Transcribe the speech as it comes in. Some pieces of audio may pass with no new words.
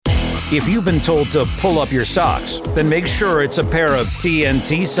If you've been told to pull up your socks, then make sure it's a pair of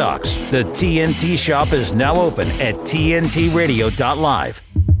TNT socks. The TNT shop is now open at tntradio.live.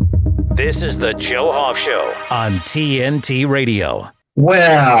 This is the Joe Hoft Show on TNT Radio.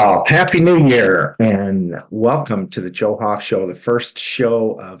 Well, Happy New Year and welcome to the Joe Hoft Show, the first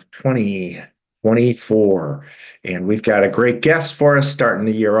show of 2024. And we've got a great guest for us starting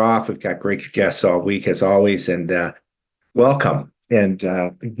the year off. We've got great guests all week as always, and welcome. And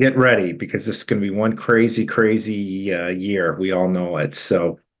get ready because this is going to be one crazy year. We all know it.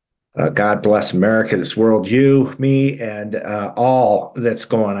 So God bless America, this world, you, me, and all that's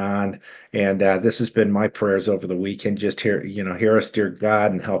going on. And this has been my prayers over the weekend. Just hear us, dear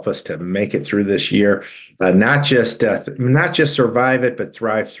God, and help us to make it through this year. Not just survive it, but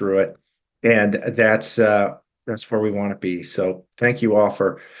thrive through it. And that's where we want to be. So thank you all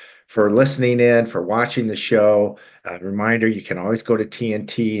for listening in, for watching the show. Reminder, you can always go to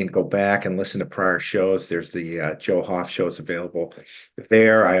TNT and go back and listen to prior shows. There's the Joe Hoft shows available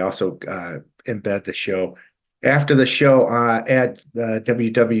there. I also embed the show after the show at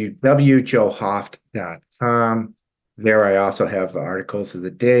www.joehoft.com. There I also have articles of the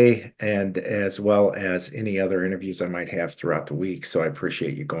day and as well as any other interviews I might have throughout the week. So I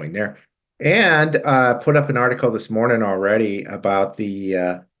appreciate you going there. And put up an article this morning already about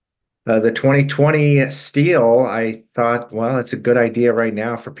the 2020 steel. I thought, well, it's a good idea right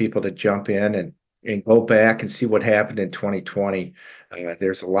now for people to jump in and go back and see what happened in 2020.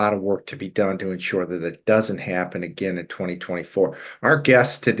 There's a lot of work to be done to ensure that it doesn't happen again in 2024. Our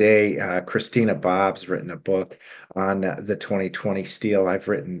guest today, Christina Bobb's written a book on the 2020 steel. I've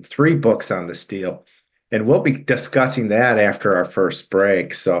written 3 books on the steel. And we'll be discussing that after our first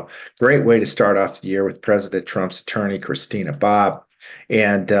break. So great way to start off the year with President Trump's attorney, Christina Bobb,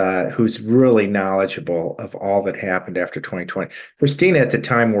 and who's really knowledgeable of all that happened after 2020. Christina at the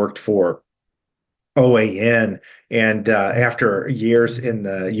time worked for OAN, and after years in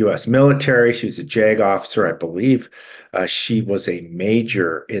the U.S. military, she was a JAG officer, I believe. She was a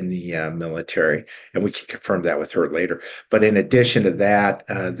major in the military, and we can confirm that with her later. But in addition to that,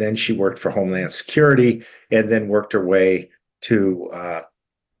 then she worked for Homeland Security, and then worked her way to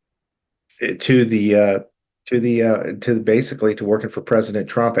basically to working for President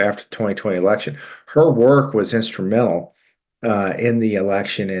Trump after the 2020 election. Her work was instrumental in the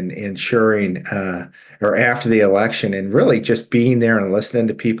election and ensuring, or after the election, and really just being there and listening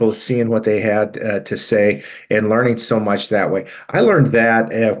to people, seeing what they had to say, and learning so much that way. I learned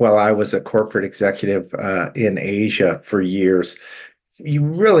that while I was a corporate executive in Asia for years. You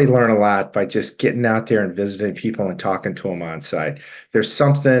really learn a lot by just getting out there and visiting people and talking to them on site. There's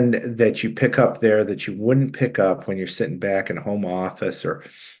something that you pick up there that you wouldn't pick up when you're sitting back in a home office or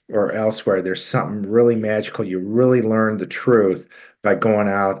elsewhere. There's something really magical. You really learn the truth by going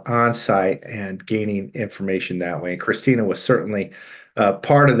out on site and gaining information that way. And Christina was certainly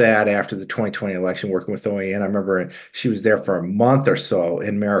part of that after the 2020 election, working with OAN. I remember she was there for a month or so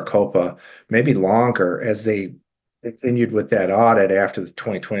in Maricopa, maybe longer, as they continued with that audit after the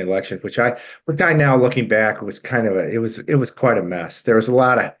 2020 election, which I now looking back was kind of it was quite a mess. There was a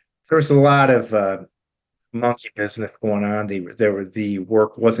lot of monkey business going on. The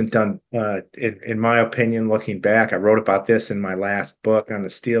work wasn't done, in my opinion, looking back. I wrote about this in my last book on the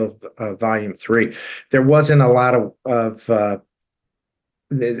steel, volume 3. There wasn't a lot of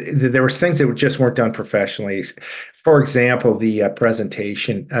there was things that just weren't done professionally. For example, the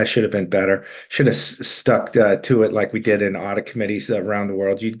presentation should have been better. Should have stuck to it like we did in audit committees around the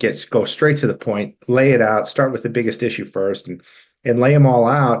world. You'd go straight to the point, lay it out, start with the biggest issue first, and lay them all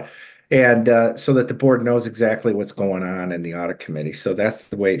out, and so that the board knows exactly what's going on in the audit committee. So that's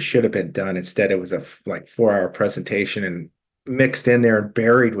the way it should have been done. Instead, it was a 4-hour presentation, and mixed in there and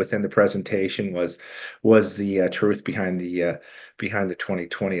buried within the presentation was the truth behind the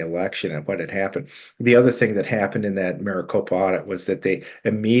 2020 election and what had happened. The other thing that happened in that Maricopa audit was that they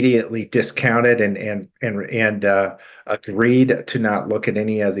immediately discounted and agreed to not look at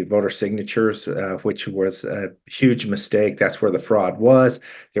any of the voter signatures, which was a huge mistake. That's where the fraud was.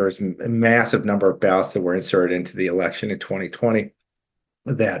 There was a massive number of ballots that were inserted into the election in 2020.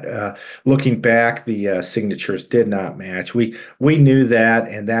 That looking back, the signatures did not match. We knew that,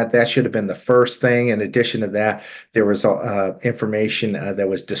 and that should have been the first thing. In addition to that, there was information that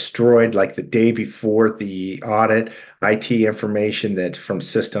was destroyed like the day before the audit, IT information that from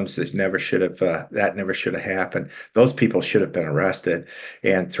systems that never should have happened. Those people should have been arrested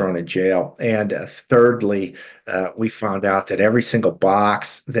and thrown in jail. And thirdly, we found out that every single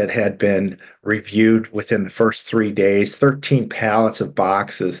box that had been reviewed within the first 3 days, 13 pallets of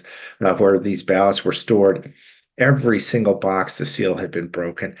boxes where these ballots were stored, Every single box, the seal had been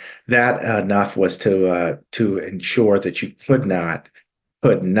broken. That enough was to ensure that you could not.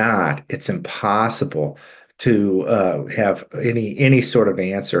 It's impossible to have any sort of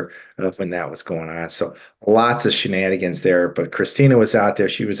answer of when that was going on. So lots of shenanigans there. But Christina was out there;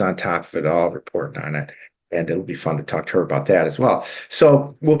 she was on top of it all, reporting on it. And it'll be fun to talk to her about that as well.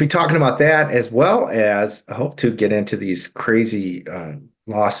 So we'll be talking about that as well as I hope to get into these crazy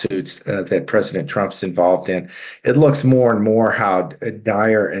lawsuits that President Trump's involved in. It looks more and more how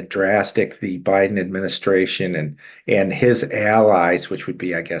dire and drastic the Biden administration and his allies, which would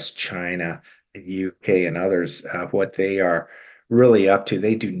be, I guess, China, the UK, and others, what they are really up to.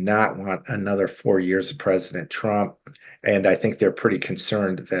 They do not want another 4 years of President Trump. And I think they're pretty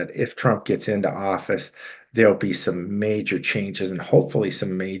concerned that if Trump gets into office, there'll be some major changes and hopefully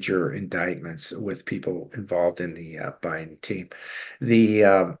some major indictments with people involved in the Biden team.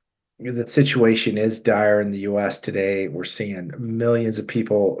 The the situation is dire in the U.S. today. We're seeing millions of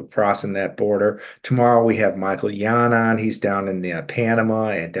people crossing that border. Tomorrow we have Michael Yan on. He's down in the Panama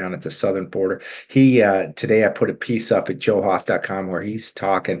and down at the southern border. He today I put a piece up at joehoft.com where he's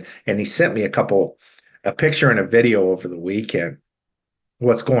talking, and he sent me a picture and a video over the weekend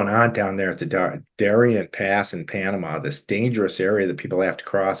what's going on down there at the Darien Pass in Panama, this dangerous area that people have to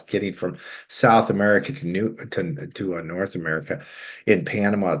cross, getting from South America to North America in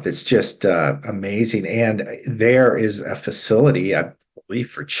Panama. That's just amazing. And there is a facility, I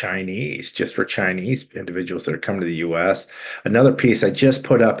believe, for Chinese, just for Chinese individuals that are coming to the U.S. Another piece I just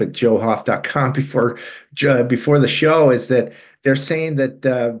put up at joehoff.com before the show is that they're saying that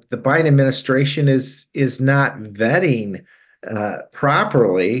the Biden administration is not vetting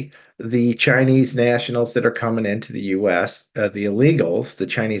properly the Chinese nationals that are coming into the U.S., the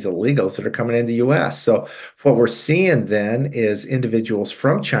Chinese illegals that are coming into the U.S. So what we're seeing then is individuals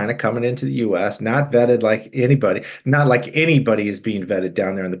from China coming into the U.S., not vetted like anybody, not like anybody is being vetted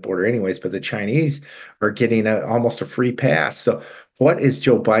down there on the border anyways, but the Chinese are getting almost a free pass. So what is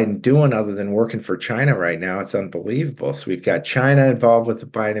Joe Biden doing other than working for China right now? It's unbelievable. So we've got China involved with the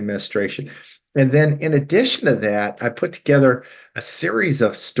Biden administration. And then, in addition to that, I put together a series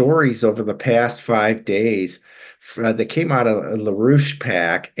of stories over the past 5 days that came out of a LaRouche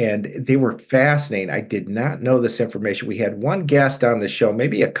pack, and they were fascinating. I did not know this information. We had one guest on the show,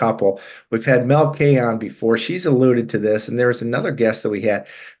 maybe a couple. We've had Mel K on before. She's alluded to this, and there was another guest that we had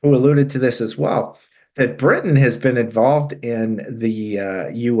who alluded to this as well. That Britain has been involved in the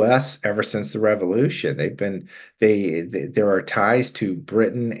U.S. ever since the Revolution. There are ties to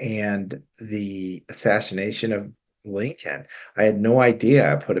Britain and the assassination of Lincoln. I had no idea.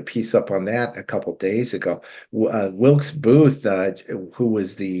 I put a piece up on that a couple days ago. Wilkes Booth,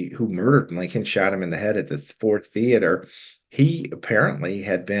 who murdered Lincoln, shot him in the head at the Ford Theater. He apparently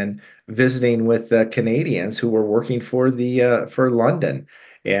had been visiting with Canadians who were working for London,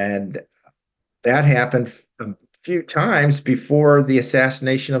 and that happened a few times before the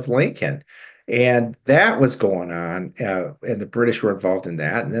assassination of Lincoln. And that was going on, and the British were involved in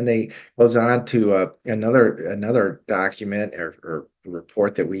that. And then they goes on to another document or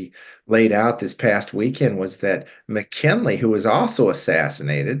report that we laid out this past weekend was that McKinley, who was also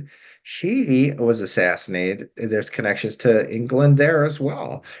assassinated, she was assassinated. There's connections to England there as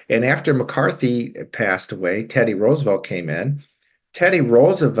well. And after McCarthy passed away, Teddy Roosevelt came in. Teddy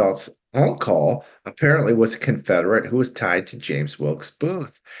Roosevelt's uncle apparently was a Confederate who was tied to James Wilkes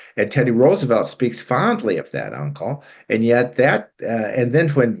Booth. And Teddy Roosevelt speaks fondly of that uncle. And yet and then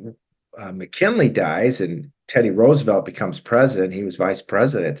when McKinley dies and Teddy Roosevelt becomes president, he was vice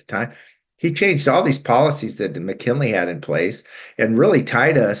president at the time, he changed all these policies that McKinley had in place and really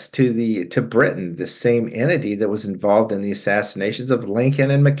tied us to Britain, the same entity that was involved in the assassinations of Lincoln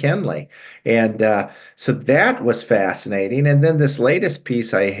and McKinley. And so that was fascinating. And then this latest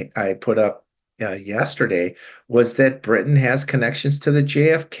piece I put up yesterday was that Britain has connections to the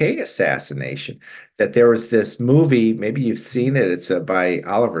JFK assassination. That there was this movie, maybe you've seen it, it's by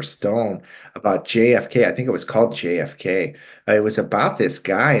Oliver Stone about JFK. I think it was called JFK. It was about this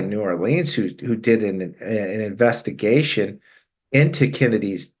guy in New Orleans who did an investigation into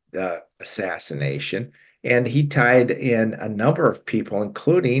Kennedy's assassination, and he tied in a number of people,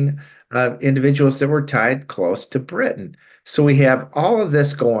 including individuals that were tied close to Britain. So we have all of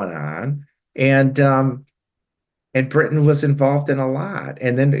this going on, and Britain was involved in a lot.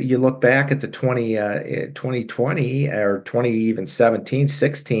 And then you look back at the 2020 or 20, even 17,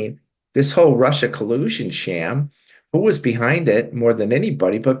 16, this whole Russia collusion sham, who was behind it more than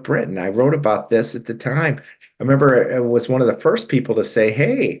anybody but Britain? I wrote about this at the time. I remember it was one of the first people to say,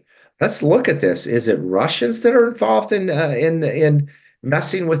 hey, let's look at this. Is it Russians that are involved in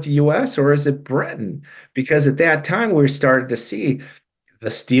messing with the US or is it Britain? Because at that time we started to see the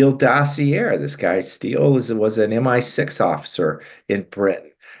Steele dossier. This guy Steele was an MI6 officer in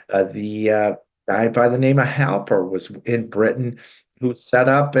Britain. The guy by the name of Halper was in Britain who set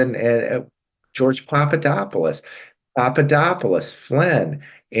up and George Papadopoulos, Flynn,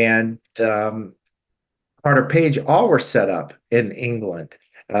 and Carter Page all were set up in England.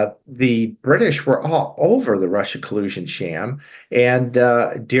 The British were all over the Russia collusion sham, and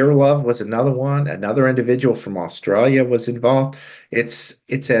Dearlove was another one. Another individual from Australia was involved. It's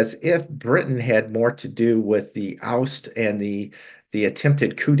as if Britain had more to do with the oust and the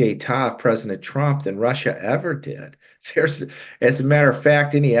attempted coup d'état of President Trump than Russia ever did. There's, as a matter of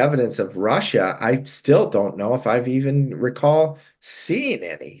fact, any evidence of Russia, I still don't know if I've even recall seeing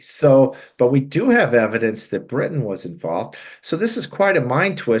any. So, but we do have evidence that Britain was involved. So this is quite a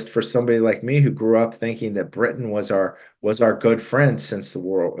mind twist for somebody like me who grew up thinking that Britain was our good friend since the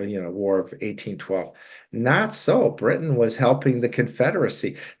War of 1812. Not so. Britain was helping the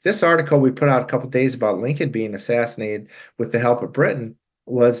Confederacy. This article we put out a couple of days about Lincoln being assassinated with the help of Britain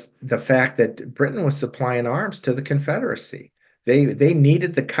was the fact that Britain was supplying arms to the Confederacy. They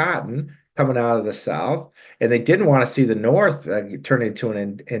needed the cotton coming out of the South, and they didn't want to see the North turn into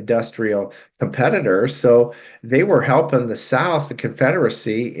an industrial competitor. So they were helping the South, the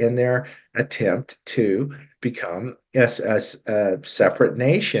Confederacy, in their attempt to become a separate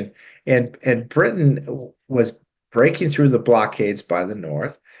nation. And Britain was breaking through the blockades by the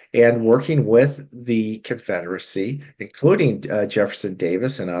North and working with the Confederacy, including Jefferson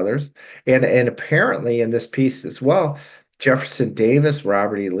Davis and others. And apparently in this piece as well, Jefferson Davis,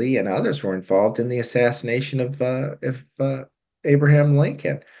 Robert E. Lee, and others were involved in the assassination of Abraham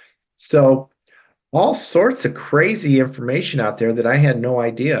Lincoln. So all sorts of crazy information out there that I had no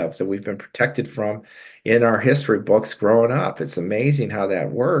idea of that we've been protected from in our history books growing up. It's amazing how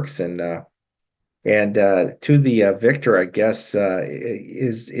that works. And to the victor, I guess,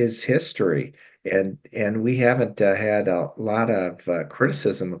 is history. And we haven't had a lot of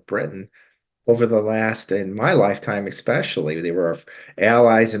criticism of Britain over the last, in my lifetime especially. They were our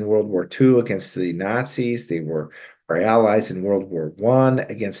allies in World War II against the Nazis. They were our allies in World War I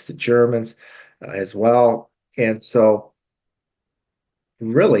against the Germans as well. And so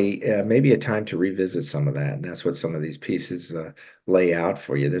really maybe a time to revisit some of that. And that's what some of these pieces lay out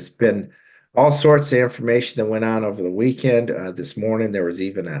for you. There's been all sorts of information that went on over the weekend. This morning, there was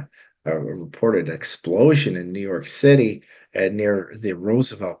even a reported explosion in New York City near the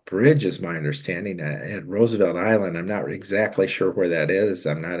Roosevelt Bridge, is my understanding, at Roosevelt Island. I'm not exactly sure where that is.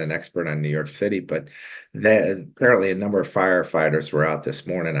 I'm not an expert on New York City, but apparently a number of firefighters were out this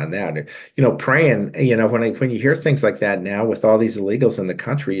morning on that. Praying. When you hear things like that now with all these illegals in the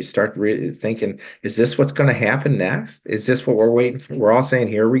country, you start thinking, is this what's going to happen next? Is this what we're waiting for? We're all saying,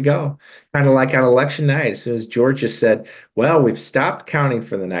 here we go. Kind of like on election night, as soon as Georgia said, well, we've stopped counting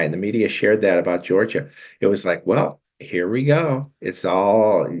for the night, and the media shared that about Georgia. It was like, well, here we go. It's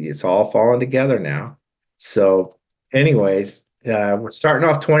all falling together now. So, anyways, we're starting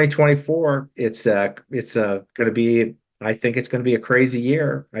off 2024. It's going to be. I think it's going to be a crazy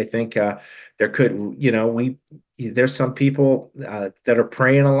year. I think there could, there's some people that are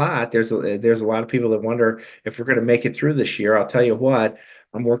praying a lot. There's a lot of people that wonder if we're going to make it through this year. I'll tell you what.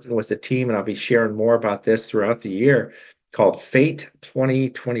 I'm working with a team, and I'll be sharing more about this throughout the year, called Fate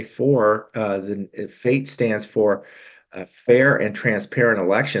 2024. The Fate stands for Fair and Transparent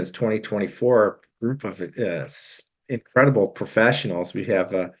Elections 2024. Group of incredible professionals. We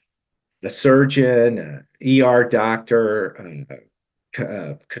have a surgeon, an ER doctor,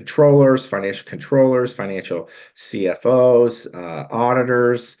 controllers, financial CFOs,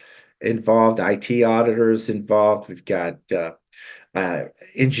 auditors involved, IT auditors involved. We've got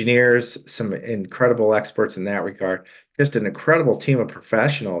engineers, some incredible experts in that regard. Just an incredible team of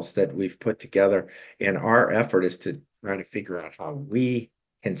professionals that we've put together. And our effort is to try to figure out how we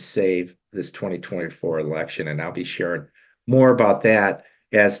can save this 2024 election. And I'll be sharing more about that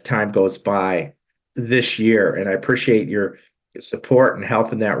as time goes by this year. And I appreciate your support and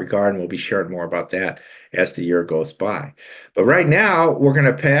help in that regard. And we'll be sharing more about that as the year goes by. But right now, we're going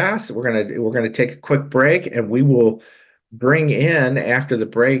to pass. We're going to take a quick break, and we will bring in, after the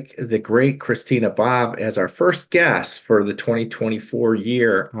break, the great Christina Bobb as our first guest for the 2024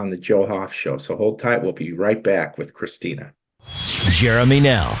 year on the Joe Hoft Show. So hold tight. We'll be right back with Christina. Jeremy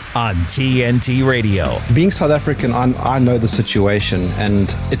Nell on TNT Radio. Being South African, I know the situation,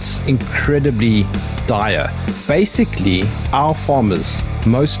 and it's incredibly dire. Basically, our farmers,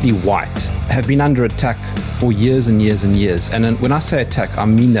 mostly white, have been under attack for years and years and years. And when I say attack, I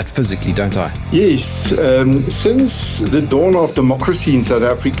mean that physically, don't I? Yes. Since the dawn of democracy in South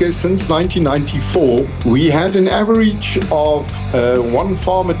Africa, since 1994, we had an average of one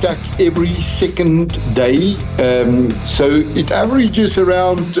farm attack every second day. So it averages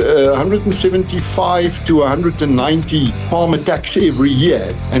around 175 to 190 farm attacks every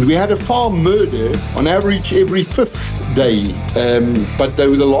year. And we had a farm murder on average every fifth day. But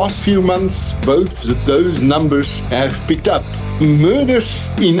over the last few months, both those numbers have picked up. Murders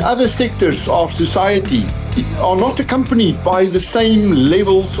in other sectors of society are not accompanied by the same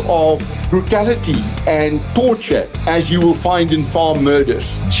levels of brutality and torture as you will find in farm murders.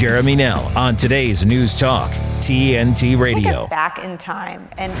 Jeremy Nell on today's News Talk, TNT Radio. Take us back in time.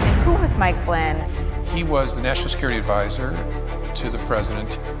 And who was Mike Flynn? He was the National Security Advisor to the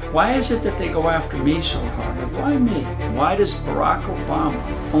president. Why is it that they go after me so hard? Why me? Why does Barack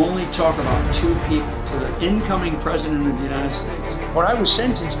Obama only talk about two people, to the incoming president of the United States? When I was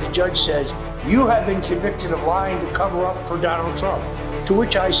sentenced, the judge says, "You have been convicted of lying to cover up for Donald Trump." To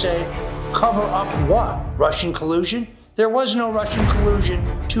which I say, cover up what? Russian collusion? There was no Russian collusion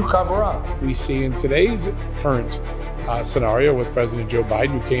to cover up. We see in today's current scenario with President Joe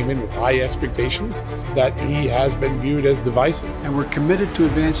Biden, who came in with high expectations, that he has been viewed as divisive. And we're committed to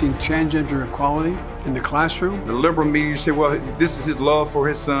advancing transgender equality in the classroom. The liberal media say, well, this is his love for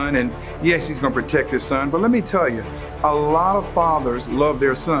his son, and yes, he's going to protect his son. But let me tell you, a lot of fathers love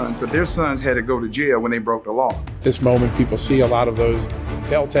their sons, but their sons had to go to jail when they broke the law. This moment, people see a lot of those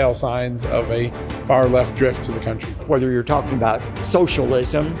telltale signs of a far left drift to the country. Whether you're talking about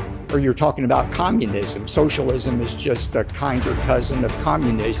socialism or you're talking about communism, socialism is just a kinder cousin of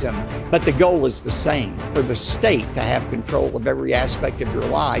communism, but the goal is the same, for the state to have control of every aspect of your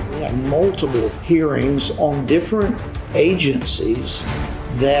life. We have multiple hearings on different agencies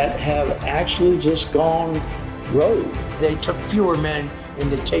that have actually just gone rogue. They took fewer men in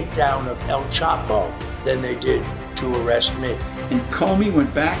the takedown of El Chapo than they did to arrest me. And Comey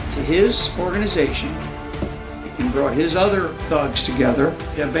went back to his organization and brought his other thugs together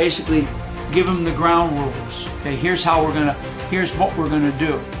to basically give them the ground rules. Okay, here's what we're gonna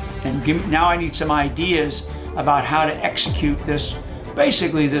do. And now I need some ideas about how to execute this,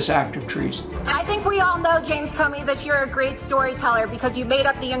 basically this act of treason. I think we all know, James Comey, that you're a great storyteller because you made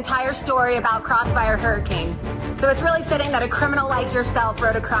up the entire story about Crossfire Hurricane. So it's really fitting that a criminal like yourself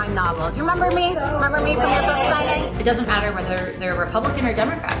wrote a crime novel. Do you remember me? Remember me from your book signing? It doesn't matter whether they're Republican or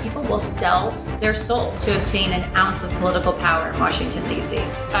Democrat. People will sell their soul to obtain an ounce of political power in Washington, D.C.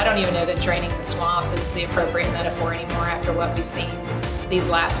 I don't even know that draining the swamp is the appropriate metaphor anymore after what we've seen these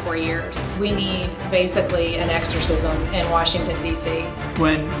last 4 years. We need basically an exorcism in Washington, D.C.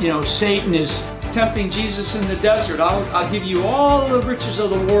 When, Satan is tempting Jesus in the desert, I'll give you all the riches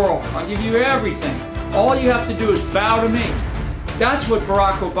of the world. I'll give you everything. All you have to do is bow to me. That's what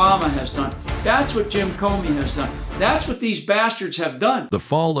Barack Obama has done. That's what Jim Comey has done. That's what these bastards have done. The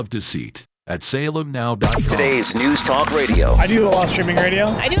Fall of Deceit at salemnow.com. Today's News Talk Radio. I do a lot of streaming radio.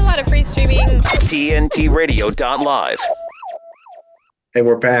 I do a lot of free streaming. TNTRadio.live. Hey,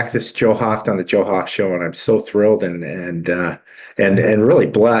 we're back. This is Joe Hoft on the Joe Hoft Show, and I'm so thrilled and really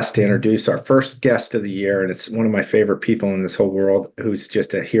blessed to introduce our first guest of the year. And it's one of my favorite people in this whole world, who's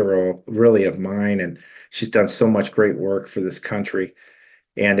just a hero, really, of mine. And she's done so much great work for this country.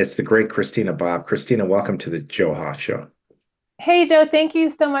 And it's the great Christina Bobb. Christina, welcome to the Joe Hoft Show. Hey, Joe. Thank you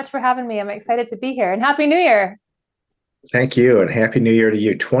so much for having me. I'm excited to be here. And Happy New Year. Thank you, and Happy New Year to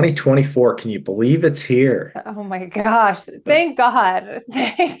you. 2024, can you believe it's here? Oh my gosh. Thank God.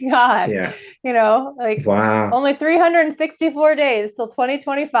 Thank God. Yeah. Wow. Only 364 days till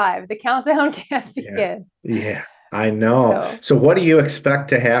 2025. The countdown can't begin. Yeah, I know. So what do you expect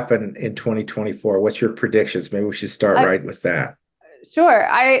to happen in 2024? What's your predictions? Maybe we should start right with that. Sure.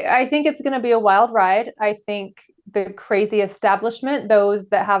 I think it's going to be a wild ride. I think the crazy establishment, those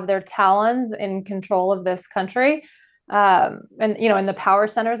that have their talons in control of this country, in the power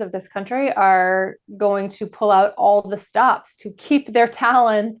centers of this country, are going to pull out all the stops to keep their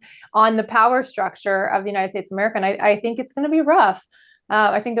talons on the power structure of the United States of America. And I think it's going to be rough.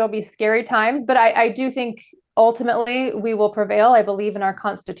 I think there'll be scary times, but I do think ultimately we will prevail. I believe in our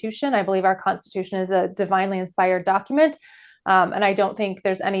Constitution. I believe our Constitution is a divinely inspired document. And I don't think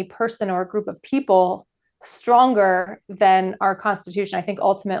there's any person or group of people stronger than our Constitution. I think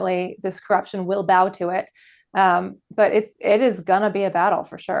ultimately this corruption will bow to it. But it is gonna be a battle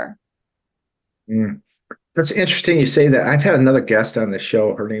for sure. That's interesting you say that. I've had another guest on the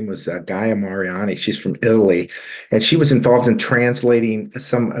show. Her name was Gaia Mariani. She's from Italy, and she was involved in translating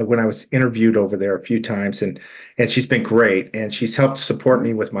some when I was interviewed over there a few times, and she's been great. And she's helped support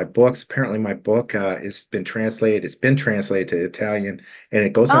me with my books. Apparently, my book has been translated. It's been translated to Italian, and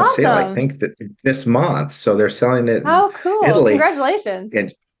it goes on sale, I Awesome. think, that this month. So they're selling it in How cool. Italy. Congratulations.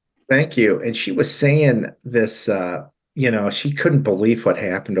 And thank you. And she was saying this, she couldn't believe what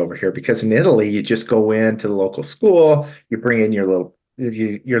happened over here because in Italy, you just go into the local school, you bring in your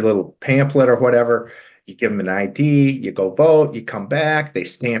little pamphlet or whatever, you give them an ID, you go vote, you come back, they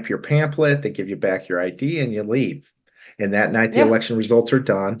stamp your pamphlet, they give you back your ID, and you leave. And that night, the Yeah. election results are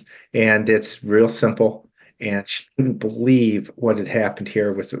done, and it's real simple. And she couldn't believe what had happened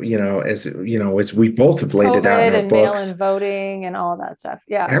here with, as we both have laid it out in COVID our and books. mail-in voting and all of that stuff.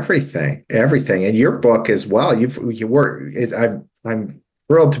 Yeah. Everything, and your book as well. I'm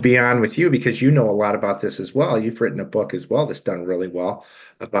thrilled to be on with you because you know a lot about this as well. You've written a book as well that's done really well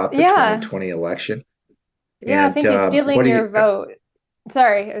about the Yeah. 2020 election. Yeah, And thank you. what Stealing do your you? vote.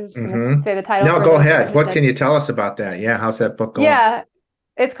 Sorry, I was just going to say the title No, for go those that are ahead. What interested. can you tell us about that? Yeah, how's that book going? Yeah,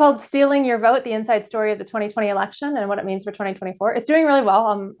 it's called Stealing Your Vote, the inside story of the 2020 election and what it means for 2024. It's doing really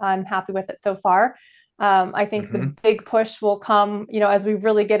well. I'm happy with it so far. I think the big push will come, as we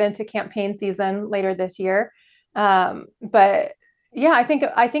really get into campaign season later this year. But yeah, I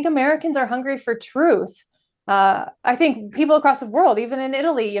think Americans are hungry for truth. I think people across the world, even in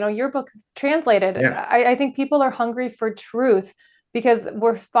Italy, your book's translated. Yeah. I think people are hungry for truth because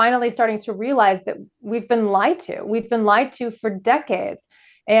we're finally starting to realize that we've been lied to. We've been lied to for decades.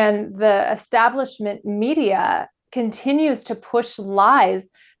 And the establishment media continues to push lies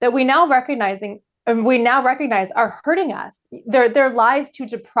that we now recognize are hurting us. They're lies to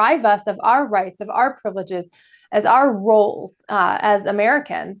deprive us of our rights, of our privileges, as our roles as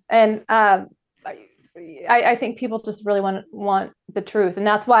Americans. And I think people just really want the truth. And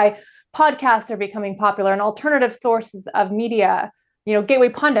that's why podcasts are becoming popular and alternative sources of media. Gateway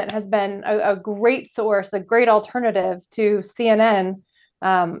Pundit has been a great source, a great alternative to CNN,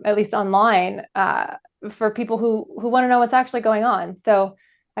 at least online, for people who want to know what's actually going on. So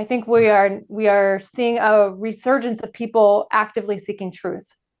I think we are seeing a resurgence of people actively seeking truth.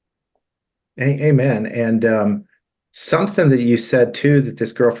 Amen. And something that you said too, that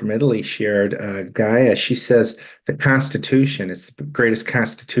this girl from Italy shared, Gaia, she says the Constitution, it's the greatest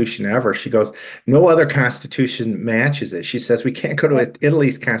Constitution ever. She goes, no other Constitution matches it. She says we can't go to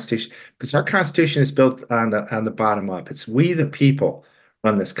Italy's Constitution because our Constitution is built on the bottom up. It's we the people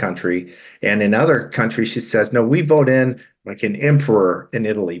run this country. And in other countries, she says, no, we vote in like an emperor in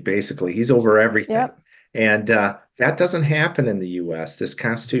Italy, basically. He's over everything. Yep. And that doesn't happen in the U.S. This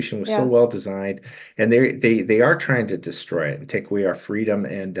Constitution was so well designed, and they are trying to destroy it and take away our freedom,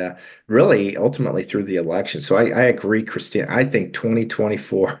 and really ultimately through the election. So I agree, Christina. I think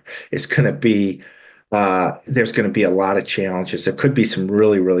 2024 is going to be there's going to be a lot of challenges. There could be some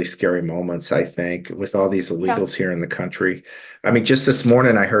really, really scary moments, I think, with all these illegals here in the country. I mean, just this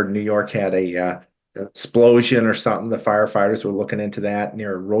morning I heard New York had an explosion or something. The firefighters were looking into that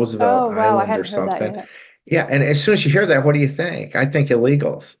near Roosevelt Island or something. Yeah, and as soon as you hear that, what do you think? I think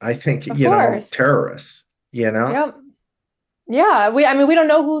illegals. I think terrorists. Yep. Yeah, we don't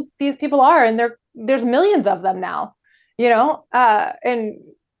know who these people are, and there's millions of them now. And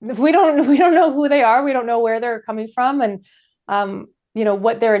we don't know who they are. We don't know where they're coming from, and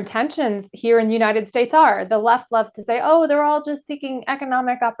what their intentions here in the United States are. The left loves to say, oh, they're all just seeking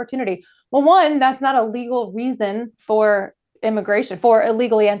economic opportunity. Well, one, that's not a legal reason for immigration, for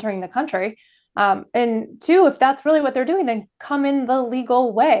illegally entering the country. And two, if that's really what they're doing, then come in the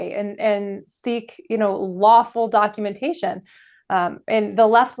legal way and seek, lawful documentation. And the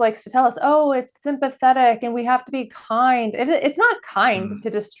left likes to tell us, oh, it's sympathetic and we have to be kind. It's not kind to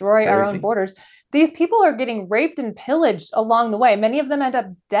destroy our own borders. These people are getting raped and pillaged along the way. Many of them end up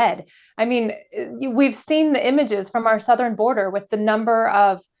dead. I mean, we've seen the images from our southern border with the number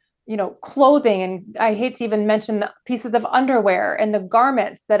of, clothing, and I hate to even mention the pieces of underwear and the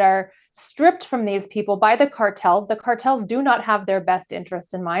garments that are stripped from these people by the cartels. The cartels do not have their best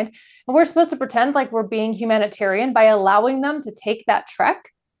interest in mind. And we're supposed to pretend like we're being humanitarian by allowing them to take that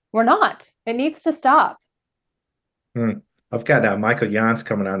trek. We're not. It needs to stop. I've got Michael Jans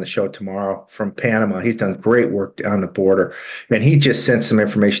coming on the show tomorrow from Panama. He's done great work on the border. And he just sent some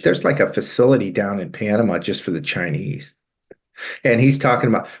information. There's like a facility down in Panama just for the Chinese. And he's talking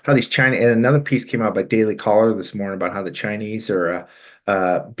about how these Chinese, and another piece came out by Daily Caller this morning about how the Chinese are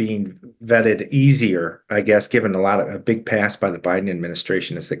being vetted easier, I guess, given a big pass by the Biden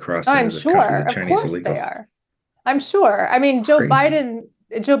administration as they cross into the country, the Chinese illegals. They are. I'm sure. I mean, Joe Biden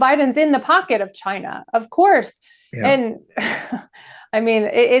Joe Biden's in the pocket of China, of course. Yeah. And I mean,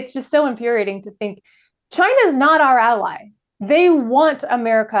 it's just so infuriating to think China is not our ally. They want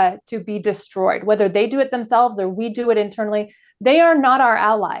America to be destroyed, whether they do it themselves or we do it internally. They are not our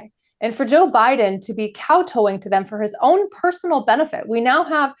ally. And for Joe Biden to be kowtowing to them for his own personal benefit, we now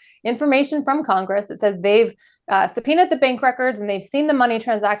have information from Congress that says they've subpoenaed the bank records and they've seen the money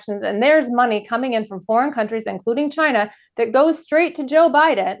transactions, and there's money coming in from foreign countries, including China, that goes straight to Joe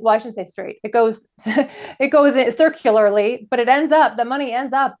Biden. Well, I shouldn't say straight. It goes circularly, but the money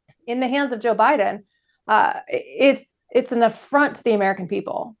ends up in the hands of Joe Biden. It's an affront to the American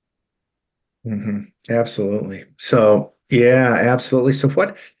people. Mm-hmm. Absolutely. So, yeah, absolutely. So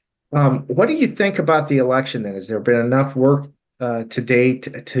what do you think about the election then? Has there been enough work to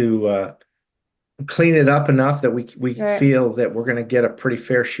date to clean it up enough that we feel that we're going to get a pretty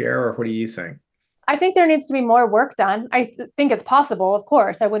fair share, or what do you think? I think there needs to be more work done. I think it's possible, of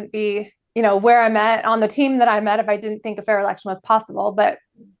course. I wouldn't be, where I'm at on the team that I'm at if I didn't think a fair election was possible, but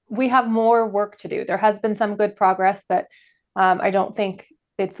we have more work to do. There has been some good progress, but I don't think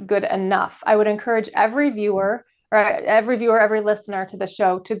it's good enough. I would encourage every viewer, every listener to the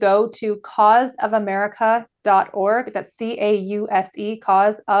show to go to causeofamerica.org. That's CAUSE,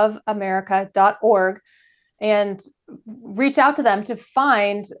 causeofamerica.org, and reach out to them to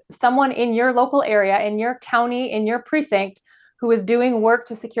find someone in your local area, in your county, in your precinct, who is doing work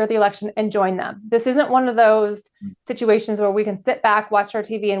to secure the election, and join them. This isn't one of those situations where we can sit back, watch our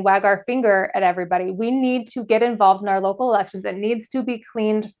TV, and wag our finger at everybody. We need to get involved in our local elections. It needs to be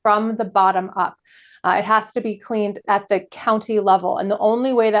cleaned from the bottom up. It has to be cleaned at the county level. And the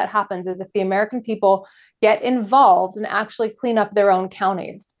only way that happens is if the American people get involved and actually clean up their own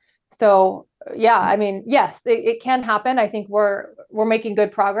counties. So, yeah, I mean, yes, it can happen. I think we're making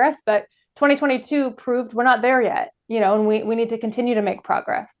good progress, but 2022 proved we're not there yet, and we need to continue to make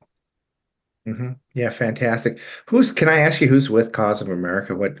progress. Mm-hmm. Yeah, fantastic. Can I ask you who's with Cause of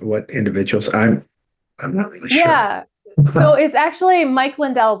America? What individuals? I'm not really sure. Yeah. So it's actually Mike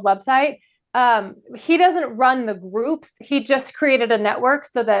Lindell's website. He doesn't run the groups. He just created a network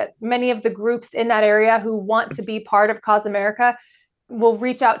so that many of the groups in that area who want to be part of Cause America will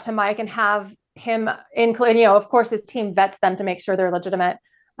reach out to Mike and have him of course, his team vets them to make sure they're legitimate.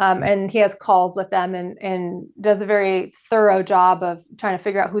 And he has calls with them and does a very thorough job of trying to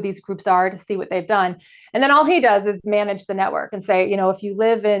figure out who these groups are to see what they've done. And then all he does is manage the network and say, if you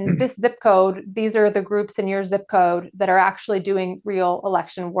live in this zip code, these are the groups in your zip code that are actually doing real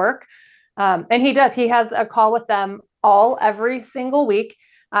election work. And he has a call with them every single week.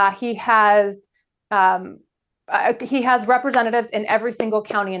 He has representatives in every single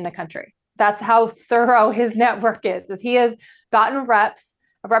county in the country. That's how thorough his network is he has gotten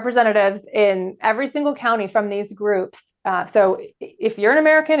representatives in every single county from these groups. So if you're an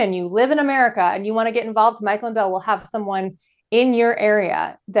American and you live in America and you want to get involved, Mike Lindell will have someone in your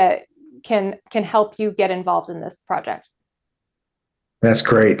area that can help you get involved in this project. That's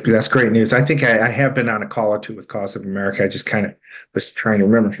great. That's great news. I think I have been on a call or two with Cause of America. I just kind of was trying to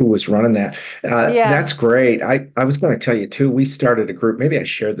remember who was running that. That's great. I was going to tell you too, we started a group. Maybe I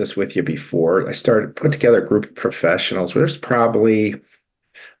shared this with you before. Put together a group of professionals. There's probably,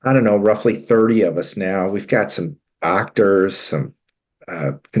 I don't know, roughly 30 of us now. We've got some doctors, some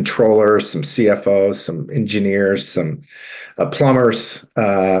controllers, some CFOs, some engineers, some plumbers,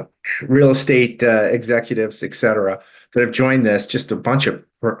 real estate executives, et cetera, that have joined this, just a bunch of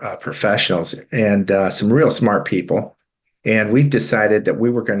professionals and some real smart people. And we've decided that we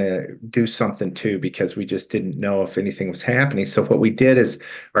were going to do something too, because we just didn't know if anything was happening. So what we did is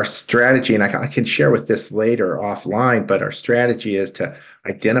our strategy, and I can share with this later offline, but our strategy is to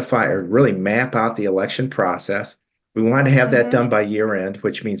identify or really map out the election process. We wanted to have that done by year end,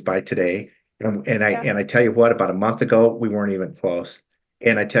 which means by today. And I tell you what, about a month ago, we weren't even close.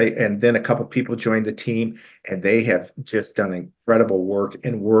 And and then a couple of people joined the team, and they have just done incredible work,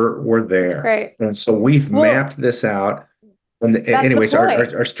 and we're there. That's great. And so we've mapped this out. And anyways,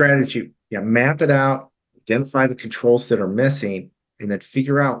 our strategy, map it out, identify the controls that are missing, and then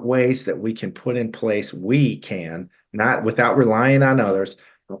figure out ways that we can put in place. We can, not without relying on others.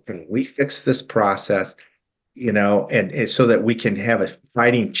 Can we fix this process? And so that we can have a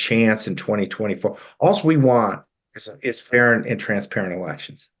fighting chance in 2024. All we want is fair and transparent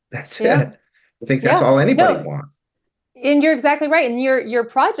elections. That's it. I think that's all anybody wants. And you're exactly right. And your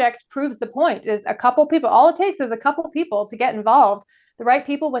project proves the point. Is a couple people. All it takes is a couple people to get involved. The right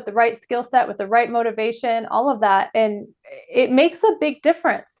people with the right skill set, with the right motivation, all of that, and it makes a big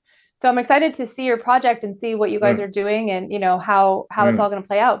difference. So I'm excited to see your project and see what you guys are doing, and how it's all going to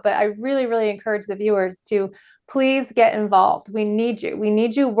play out. But I really, really encourage the viewers to please get involved. We need you. We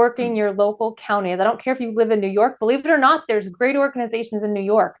need you working your local counties. I don't care if you live in New York. Believe it or not, there's great organizations in New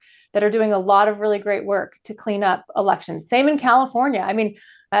York that are doing a lot of really great work to clean up elections. Same in California. I mean,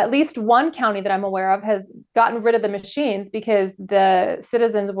 at least one county that I'm aware of has gotten rid of the machines because the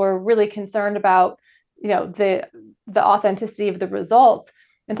citizens were really concerned about, the authenticity of the results.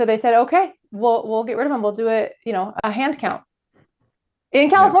 And so they said, okay, we'll get rid of them. We'll do it, a hand count. In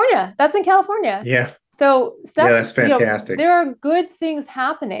California. Yeah. That's in California. Yeah. So that's fantastic. There are good things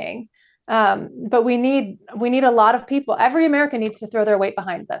happening, but we need a lot of people. Every American needs to throw their weight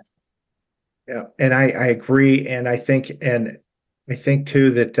behind this. Yeah, and I agree, and I think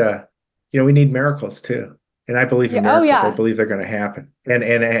too that we need miracles too, and I believe in miracles. I believe they're going to happen,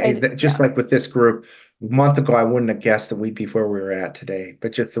 and just like with this group. A month ago, I wouldn't have guessed that we'd be where we were at today,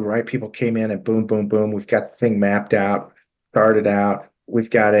 but just the right people came in and boom, boom, boom. We've got the thing mapped out, started out.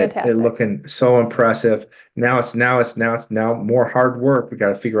 We've got it looking so impressive. Now it's more hard work. We got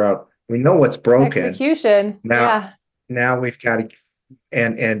to figure out. We know what's broken. Execution. Now we've got to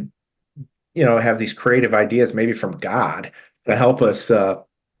and have these creative ideas, maybe from God, to help us.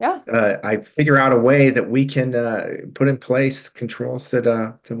 I figure out a way that we can put in place controls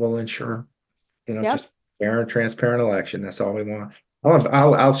that will ensure, just fair and transparent election. That's all we want.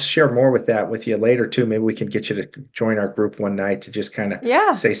 I'll share more with you later too. Maybe we can get you to join our group one night to just kind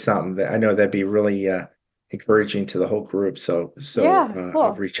of say something that I know that'd be really encouraging to the whole group. So cool.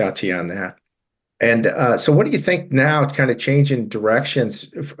 I'll reach out to you on that. And so what do you think now, kind of changing directions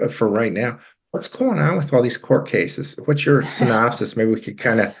for right now? What's going on with all these court cases? What's your synopsis? Maybe we could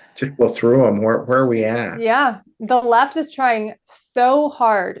kind of just go through them. Where are we at? Yeah, the left is trying so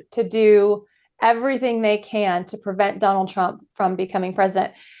hard to do everything they can to prevent Donald Trump from becoming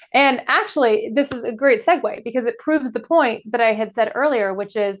president. And actually, this is a great segue because it proves the point that I had said earlier,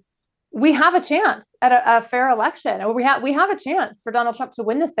 which is we have a chance at a fair election. Or we have a chance for Donald Trump to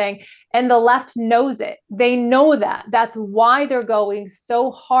win this thing. And the left knows it. They know that. That's why they're going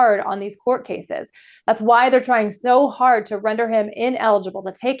so hard on these court cases. That's why they're trying so hard to render him ineligible,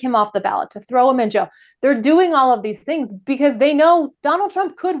 to take him off the ballot, to throw him in jail. They're doing all of these things because they know Donald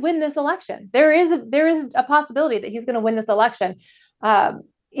Trump could win this election. There is a possibility that he's going to win this election.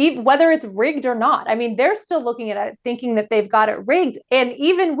 Whether it's rigged or not. I mean, they're still looking at it thinking that they've got it rigged. And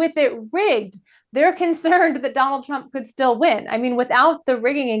even with it rigged, they're concerned that Donald Trump could still win. I mean, without the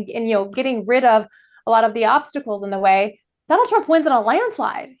rigging and getting rid of a lot of the obstacles in the way, Donald Trump wins in a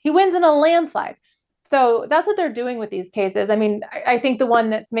landslide. He wins in a landslide. So that's what they're doing with these cases. I mean, I think the one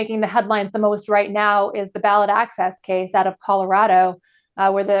that's making the headlines the most right now is the ballot access case out of Colorado,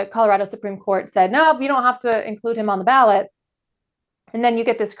 where the Colorado Supreme Court said, no, you don't have to include him on the ballot. And then you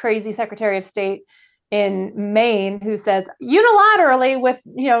get this crazy Secretary of State in Maine who says unilaterally with,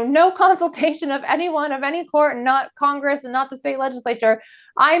 no consultation of anyone of any court and not Congress and not the state legislature,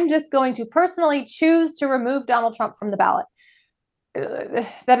 I'm just going to personally choose to remove Donald Trump from the ballot.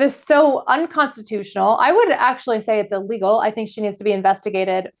 That is so unconstitutional. I would actually say it's illegal. I think she needs to be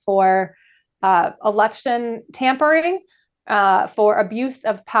investigated for election tampering, for abuse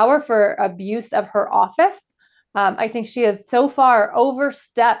of power, for abuse of her office. I think she has so far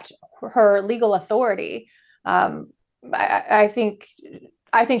overstepped her legal authority. I think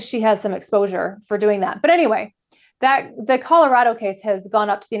she has some exposure for doing that. But anyway, that the Colorado case has gone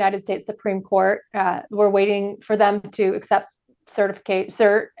up to the United States Supreme Court. We're waiting for them to accept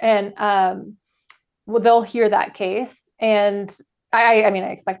cert, and they'll hear that case. And I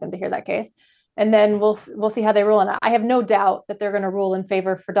expect them to hear that case. And then we'll see how they rule on it. I have no doubt that they're going to rule in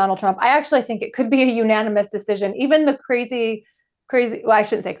favor for Donald Trump. I actually think it could be a unanimous decision. Even the crazy, well, I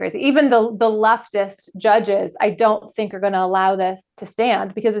shouldn't say crazy. Even the leftist judges, I don't think are going to allow this to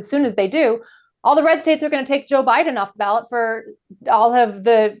stand, because as soon as they do, all the red states are going to take Joe Biden off the ballot for all of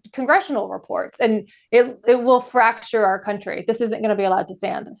the congressional reports, and it will fracture our country. This isn't going to be allowed to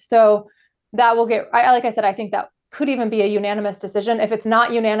stand. So that will get, like I said, I think that could even be a unanimous decision. If it's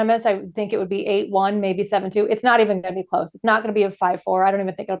not unanimous, I would think it would be 8-1, maybe 7-2. It's not even going to be close. It's not going to be a 5-4. I don't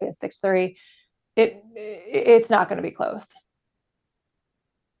even think it'll be a 6-3. It's not going to be close.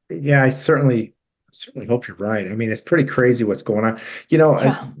 Yeah, I certainly hope you're right. I mean, it's pretty crazy what's going on.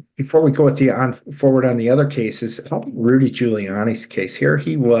 Before we go forward on the other cases, how about Rudy Giuliani's case? Here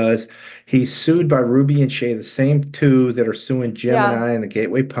he's sued by Ruby and Shea, the same two that are suing Gemini and the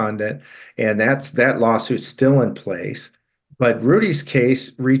Gateway Pundit, and that lawsuit's still in place. But Rudy's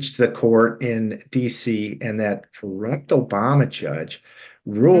case reached the court in D.C., and that corrupt Obama judge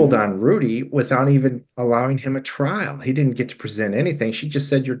ruled on Rudy without even allowing him a trial. He didn't get to present anything. She just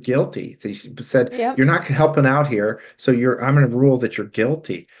said, you're guilty. She said, you're not helping out here, so I'm going to rule that you're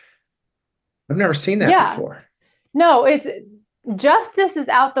guilty. I've never seen that before. No, it's justice is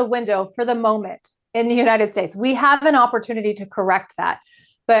out the window for the moment in the United States. We have an opportunity to correct that.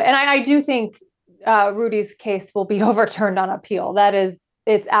 And I do think Rudy's case will be overturned on appeal.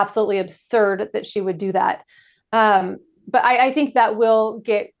 It's absolutely absurd that she would do that. But I think that will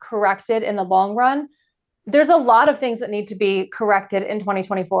get corrected in the long run. There's a lot of things that need to be corrected in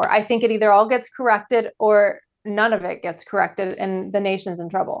 2024. I think it either all gets corrected or none of it gets corrected, and the nation's in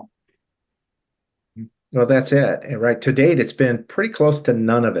trouble. Well, that's it. And right to date, it's been pretty close to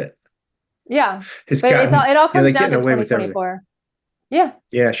none of it. Yeah, but it all comes down to 2024. Yeah.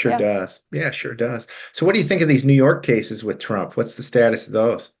 Yeah, sure does. Yeah, sure does. So what do you think of these New York cases with Trump? What's the status of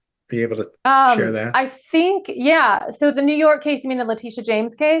those? Are you able to share that? I think, yeah. So the New York case, you mean the Letitia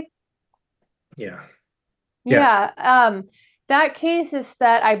James case? Yeah. That case is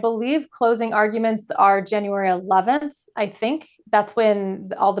set, I believe closing arguments are January 11th. I think that's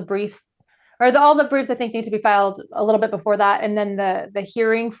when all the briefs I think need to be filed a little bit before that. And then the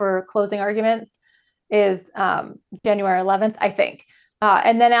hearing for closing arguments is January 11th, I think.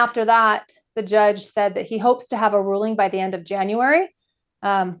 And then after that, the judge said that he hopes to have a ruling by the end of January,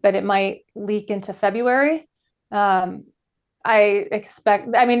 but it might leak into February.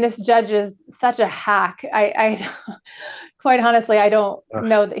 This judge is such a hack. I quite honestly, I don't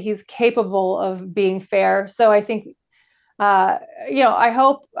know that he's capable of being fair. So I think, I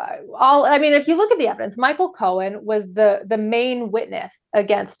hope if you look at the evidence, Michael Cohen was the main witness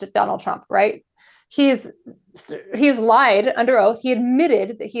against Donald Trump, right? He's lied under oath. He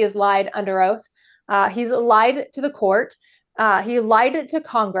admitted that he has lied under oath. He's lied to the court. He lied to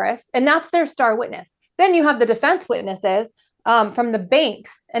Congress, and that's their star witness. Then you have the defense witnesses from the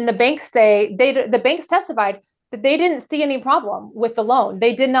banks, and the banks say the banks testified that they didn't see any problem with the loan.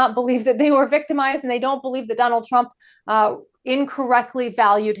 They did not believe that they were victimized, and they don't believe that Donald Trump incorrectly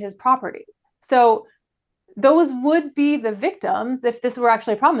valued his property. So those would be the victims if this were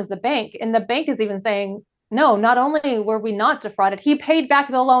actually a problem, is the bank. And the bank is even saying, no, not only were we not defrauded, he paid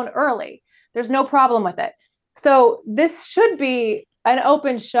back the loan early. There's no problem with it. So this should be an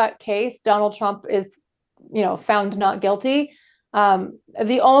open shut case. Donald Trump is, found not guilty.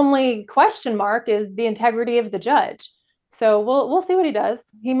 The only question mark is the integrity of the judge. So we'll see what he does.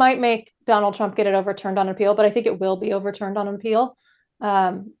 He might make Donald Trump get it overturned on appeal, but I think it will be overturned on appeal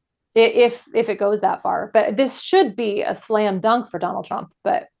if it goes that far. But this should be a slam dunk for Donald Trump,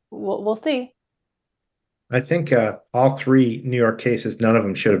 but we'll see. I think all three New York cases, none of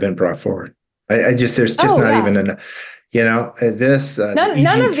them should have been brought forward. There's just not even enough. None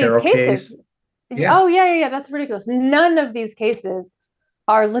of these cases. Yeah. Oh, yeah. That's ridiculous. None of these cases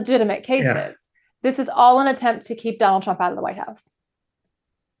are legitimate cases. Yeah. This is all an attempt to keep Donald Trump out of the White House.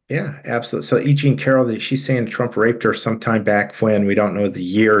 Yeah, absolutely. So E. Jean Carroll, she's saying Trump raped her sometime back when, we don't know the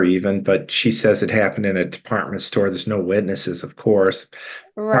year even, but she says it happened in a department store. There's no witnesses, of course.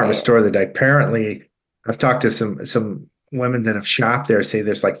 Right. Department store that apparently, I've talked to some women that have shopped there, say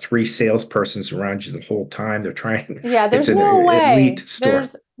there's like 3 salespersons around you the whole time. They're trying. Yeah, there's no way.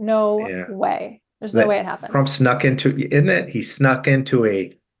 There's no way. There's no way it happened. Trump snuck into, isn't it? He snuck into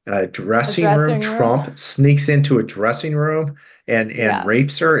a dressing room. Trump sneaks into a dressing room and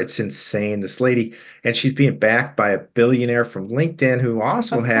rapes her. It's insane. This lady, and she's being backed by a billionaire from LinkedIn who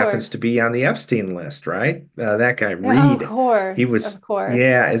also happens to be on the Epstein list, right? That guy, Reed. Of course. He was, of course.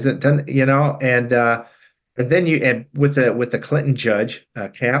 Yeah, isn't, and then with the Clinton judge,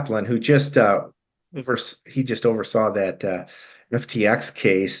 Kaplan, who just oversaw that FTX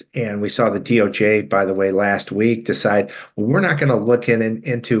case, and we saw the DOJ, by the way, last week decide, well, we're not going to look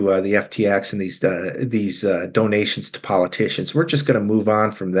into the FTX and these donations to politicians. We're just going to move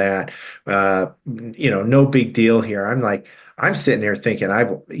on from that. No big deal here. I'm sitting there thinking,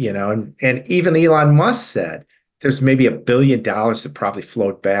 and even Elon Musk said there's maybe $1 billion that probably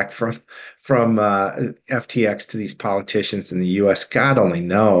flowed back from FTX to these politicians in the U.S. God only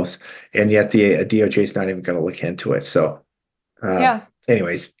knows, and yet the DOJ is not even going to look into it. So.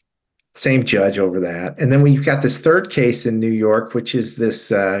 Anyways, same judge over that. And then we've got this third case in New York, which is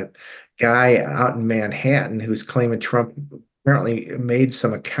this guy out in Manhattan who's claiming Trump apparently made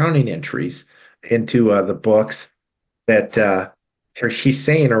some accounting entries into the books that he's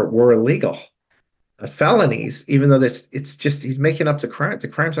saying were illegal. Felonies, even though it's just he's making up the crime. The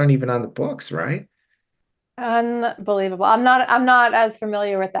crimes aren't even on the books, right? Unbelievable. I'm not as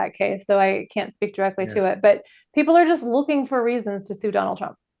familiar with that case, so I can't speak directly to it. But people are just looking for reasons to sue Donald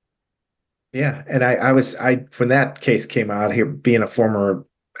Trump. Yeah, and I when that case came out, here being a former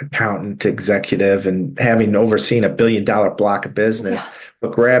accountant executive and having overseen $1 billion block of business,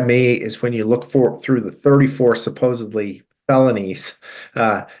 what grabbed me is when you look through the 34 supposedly felonies,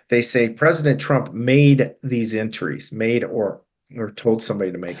 they say President Trump made these entries, made or told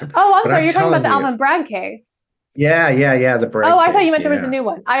somebody to make them. Oh, I'm But sorry. You're talking about the telling you, Alvin Bragg case. yeah, the Bragg Oh, I thought you case, meant there was a yeah. new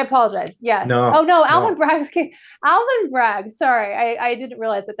one. I apologize. Yes. No, Oh, no, Alvin no, Bragg's case. Alvin Bragg. Sorry, I didn't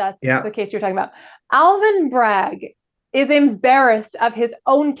realize that that's yeah. the case you're talking about. Alvin Bragg is embarrassed of his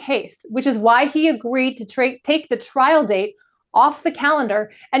own case, which is why he agreed to take the trial date off the calendar,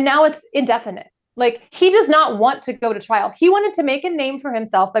 and now it's indefinite. Like, he does not want to go to trial. He wanted to make a name for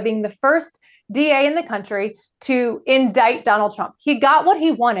himself by being the first DA in the country to indict Donald Trump. He got what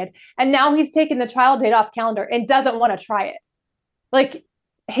he wanted, and now he's taken the trial date off calendar and doesn't want to try it. Like,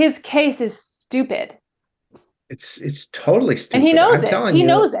 his case is stupid. It's totally stupid. And he knows I'm it. telling He you,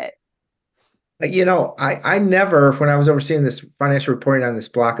 knows it. You know, I never, when I was overseeing this financial reporting on this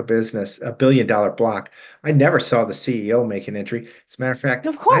block of business, $1 billion block, I never saw the CEO make an entry. As a matter of fact,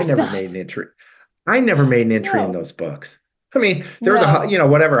 Of course I never not. made an entry. I never made an entry in No. those books. I mean, there was No.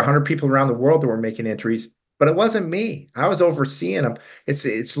 whatever, 100 people around the world that were making entries, but it wasn't me. I was overseeing them.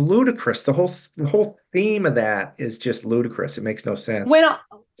 It's ludicrous. The whole theme of that is just ludicrous. It makes no sense.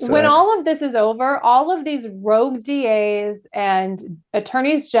 When all of this is over, all of these rogue DAs and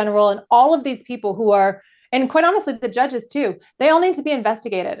attorneys general and all of these people who are, and quite honestly, the judges too, they all need to be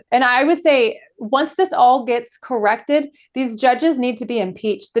investigated. And I would say once this all gets corrected, these judges need to be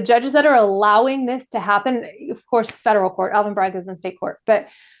impeached. The judges that are allowing this to happen, of course, federal court, Alvin Bragg is in state court, but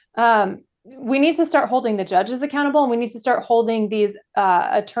we need to start holding the judges accountable, and we need to start holding these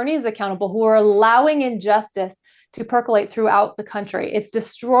attorneys accountable who are allowing injustice to percolate throughout the country. It's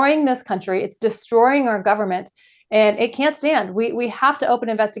destroying this country. It's destroying our government, and it can't stand. We have to open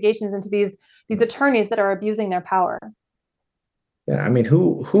investigations into these attorneys that are abusing their power. Yeah, I mean,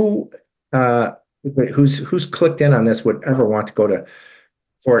 who's clicked in on this would ever want to go to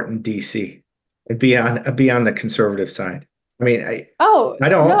court in DC and be on the conservative side? I mean, I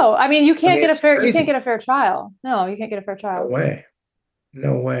don't. No, I mean, you can't get a fair trial. No, you can't get a fair trial.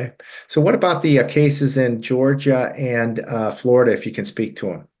 No way. So what about the cases in Georgia and Florida, if you can speak to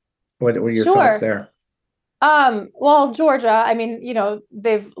them? What are your thoughts there? Well, Georgia, I mean,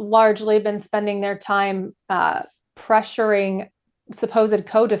 they've largely been spending their time pressuring supposed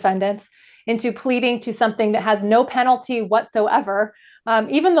co-defendants into pleading to something that has no penalty whatsoever.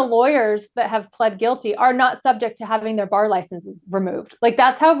 Even the lawyers that have pled guilty are not subject to having their bar licenses removed. Like,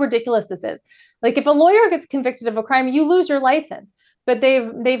 that's how ridiculous this is. Like, if a lawyer gets convicted of a crime, you lose your license. But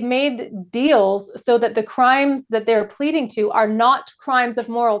they've made deals so that the crimes that they're pleading to are not crimes of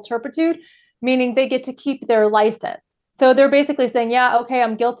moral turpitude, meaning they get to keep their license. So they're basically saying, yeah, okay,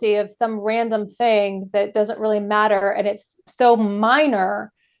 I'm guilty of some random thing that doesn't really matter, and it's so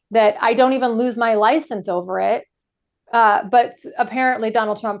minor that I don't even lose my license over it. But apparently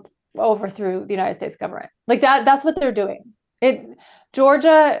Donald Trump overthrew the United States government. Like, that's what they're doing.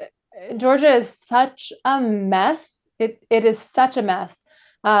 Georgia is such a mess. It is such a mess.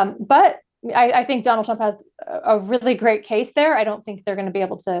 But I think Donald Trump has a really great case there. I don't think they're going to be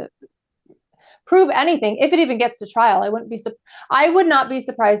able to prove anything if it even gets to trial. I would not be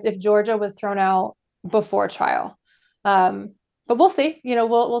surprised if Georgia was thrown out before trial. But we'll see.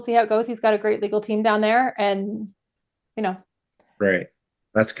 We'll see how it goes. He's got a great legal team down there, and Great.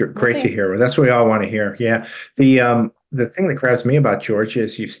 That's great to hear. That's what we all want to hear. Yeah. The thing that grabs me about Georgia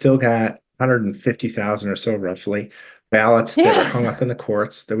is you've still got 150,000 or so roughly ballots that are hung up in the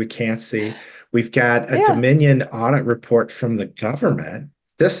courts that we can't see. We've got a Dominion audit report from the government,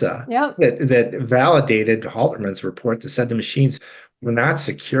 CISA, that validated Halterman's report that said the machines were not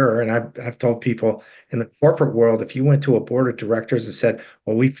secure. And I've told people in the corporate world, if you went to a board of directors and said,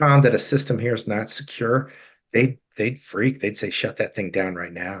 well, we found that a system here is not secure, they'd freak. They'd say, shut that thing down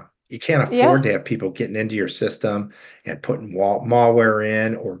right now. You can't afford to have people getting into your system and putting malware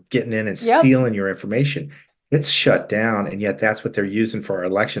in or getting in and stealing your information. It's shut down, and yet that's what they're using for our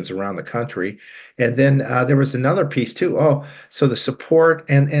elections around the country. And then there was another piece too. Oh, so the support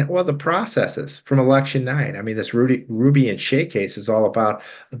and the processes from election night. I mean, this Ruby and Shea case is all about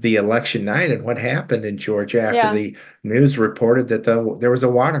the election night and what happened in Georgia after the news reported that there was a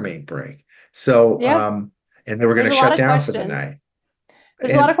water main break. So, and they were going to shut down for the night.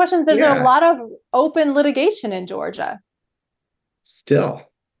 There's a lot of questions. There's a lot of open litigation in Georgia. Still.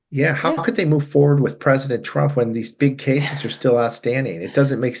 Yeah. How could they move forward with President Trump when these big cases are still outstanding? It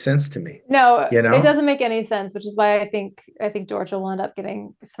doesn't make sense to me. No, it doesn't make any sense, which is why I think Georgia will end up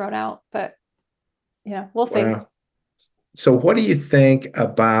getting thrown out. But, we'll see. Wow. So what do you think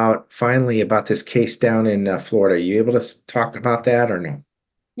about this case down in Florida? Are you able to talk about that or no?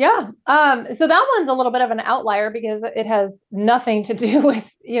 Yeah. So that one's a little bit of an outlier because it has nothing to do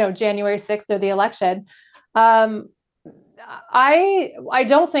with, January 6th or the election. I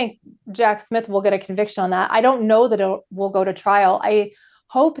don't think Jack Smith will get a conviction on that. I don't know that it will go to trial. I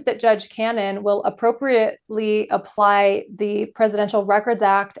hope that Judge Cannon will appropriately apply the Presidential Records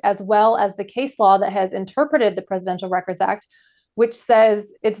Act as well as the case law that has interpreted the Presidential Records Act, which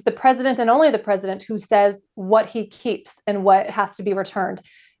says it's the president and only the president who says what he keeps and what has to be returned.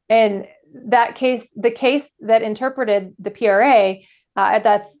 And that case, the case that interpreted the PRA,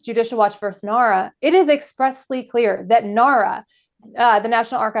 that's Judicial Watch versus NARA, it is expressly clear that NARA, the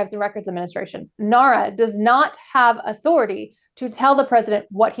National Archives and Records Administration, NARA does not have authority to tell the president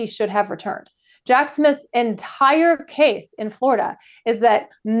what he should have returned. Jack Smith's entire case in Florida is that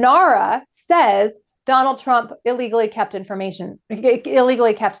NARA says Donald Trump illegally kept information,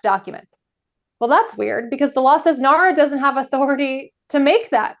 illegally kept documents. Well, that's weird because the law says NARA doesn't have authority to make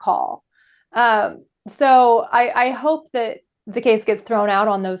that call. So I hope that the case gets thrown out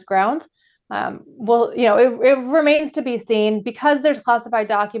on those grounds. Well, it remains to be seen because there's classified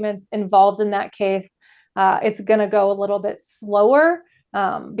documents involved in that case. It's going to go a little bit slower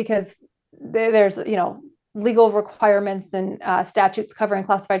because there's, legal requirements and statutes covering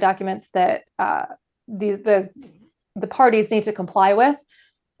classified documents that the parties need to comply with.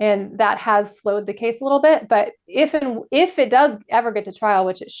 And that has slowed the case a little bit. But if it does ever get to trial,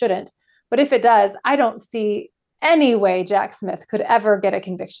 which it shouldn't, but if it does, I don't see any way Jack Smith could ever get a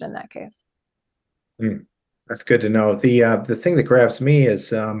conviction in that case. That's good to know. The thing that grabs me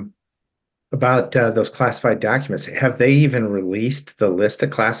is about those classified documents. Have they even released the list of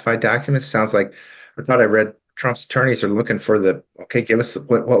classified documents? Sounds like I thought I read Trump's attorneys are looking for give us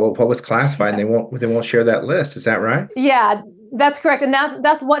what was classified, and they won't share that list. Is that right? Yeah, that's correct. And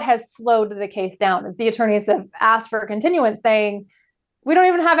that's what has slowed the case down is the attorneys have asked for a continuance saying, we don't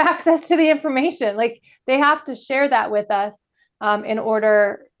even have access to the information. Like they have to share that with us in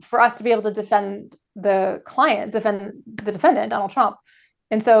order for us to be able to defend the defendant, Donald Trump.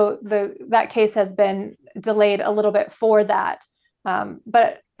 And so that case has been delayed a little bit for that.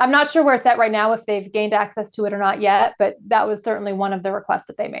 But I'm not sure where it's at right now, if they've gained access to it or not yet, but that was certainly one of the requests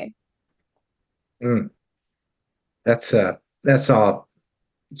that they made. That's all.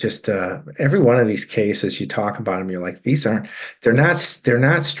 Just every one of these cases you talk about them, you're like, they're not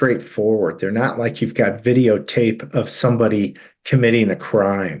straightforward. They're not like you've got videotape of somebody committing a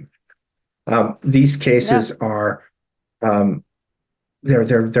crime. These cases are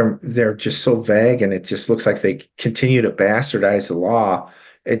they're just so vague, and it just looks like they continue to bastardize the law.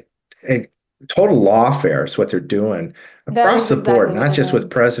 Total lawfare is what they're doing across the board, not just with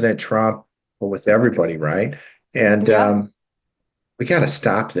President Trump, but with everybody, right? And we got to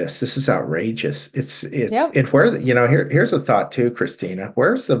stop this. This is outrageous. It's where here's a thought too, Christina.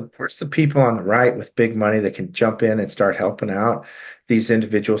 Where's the people on the right with big money that can jump in and start helping out these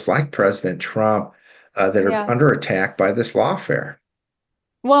individuals like President Trump that are under attack by this lawfare?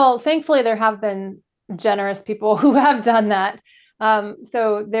 Well, thankfully there have been generous people who have done that.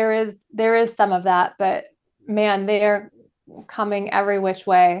 So there is some of that, but man, they are coming every which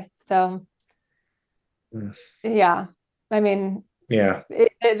way. So yeah, I mean,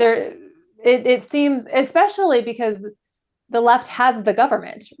 it seems, especially because the left has the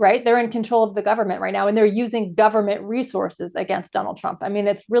government, right? They're in control of the government right now, and they're using government resources against Donald Trump. I mean,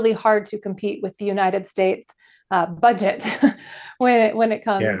 it's really hard to compete with the United States budget when it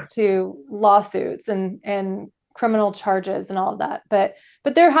comes to lawsuits and criminal charges and all of that. But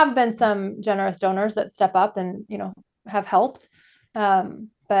there have been some generous donors that step up and have helped.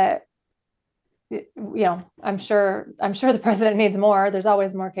 But I'm sure the president needs more. There's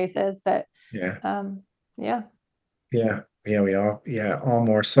always more cases, but all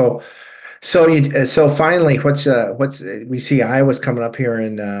more. So finally, what's we see Iowa's coming up here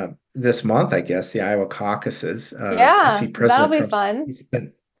in this month, I guess, the Iowa caucuses. That'll be fun. He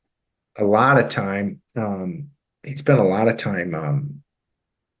spent a lot of time.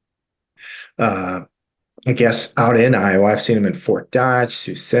 I guess out in Iowa. I've seen him in Fort Dodge,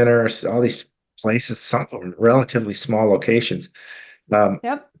 Sioux Center, all these places, some of them relatively small locations.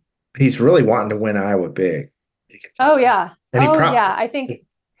 He's really wanting to win Iowa big. I think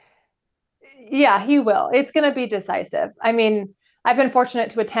he will. It's going to be decisive. I mean, I've been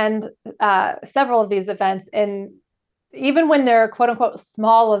fortunate to attend several of these events, and even when they're quote unquote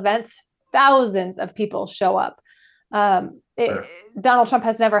small events, thousands of people show up. Donald Trump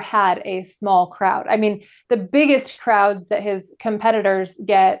has never had a small crowd. I mean, the biggest crowds that his competitors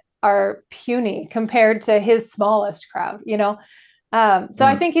get are puny compared to his smallest crowd,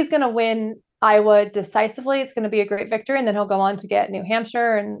 I think he's going to win Iowa decisively. It's going to be a great victory. And then he'll go on to get New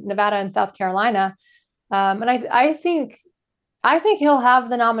Hampshire and Nevada and South Carolina. And I think he'll have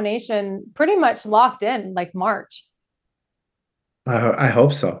the nomination pretty much locked in like March. I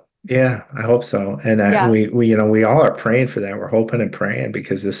hope so. Yeah, I hope so. And Yeah. we all are praying for that. We're hoping and praying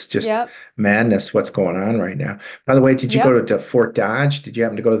because this is just Yep. madness what's going on right now. By the way, did you go Yep. to Fort Dodge? Did you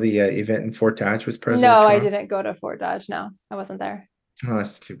happen to go to the event in Fort Dodge with President No, I Trump? didn't go to Fort Dodge. No, I wasn't there. Oh,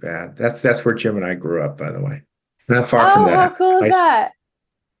 that's too bad. That's where Jim and I grew up, by the way. Not far from Oh, how that cool is high school. that?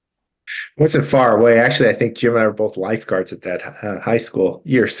 Wasn't far away. Actually, I think Jim and I were both lifeguards at that high school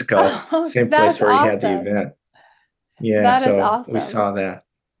years ago. Oh, Same place that's where he had the awesome. event. Yeah, That is so we awesome. saw that.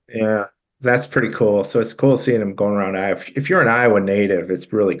 Yeah, that's pretty cool. So it's cool seeing him going around Iowa. If you're an Iowa native,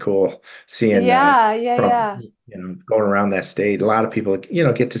 it's really cool seeing Yeah, yeah, Trump, yeah. going around that state. A lot of people,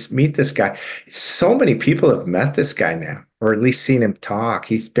 get to meet this guy. So many people have met this guy now, or at least seen him talk.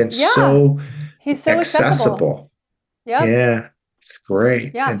 He's been Yeah. so He's so accessible. accessible. Yep. Yeah, it's great,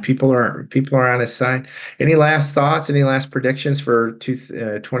 and Yeah. people are on his side. Any last thoughts? Any last predictions for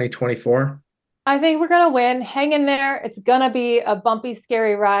 2024? I think we're gonna win. Hang in there. It's gonna be a bumpy,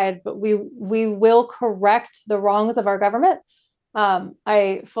 scary ride, but we will correct the wrongs of our government.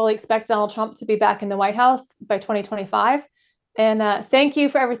 I fully expect Donald Trump to be back in the White House by 2025. And thank you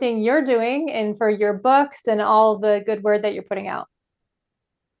for everything you're doing and for your books and all the good word that you're putting out.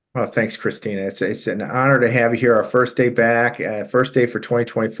 Well, thanks, Christina. It's an honor to have you here. Our first day back, first day for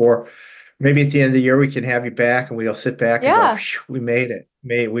 2024. Maybe at the end of the year we can have you back, and we'll sit back and go, Yeah. "Phew, we made it.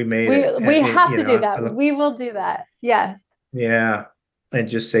 We made We it." we have You to do know, that. We will do that. Yes. yeah, and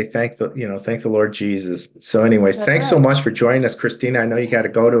just say thank the Lord Jesus. So, anyways, That's thanks so right. much for joining us, Christina. I know you got to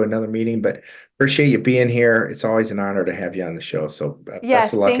go to another meeting, but appreciate you being here. It's always an honor to have you on the show. So, best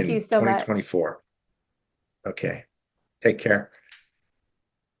Yes, of luck thank you in so much. 2024. Okay, take care.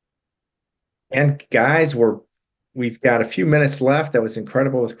 And guys, we've got a few minutes left. That was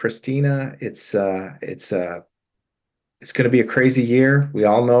incredible with Christina. It's going to be a crazy year. We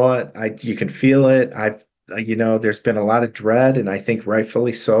all know it. You can feel it. There's been a lot of dread, and I think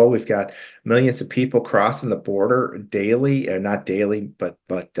rightfully so. We've got millions of people crossing the border daily, not daily, but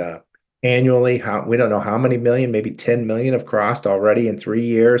annually. We don't know how many million, maybe 10 million have crossed already in 3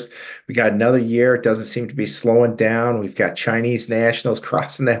 years. We got another year. It doesn't seem to be slowing down. We've got Chinese nationals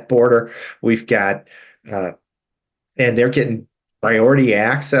crossing that border. We've got uh, and they're getting priority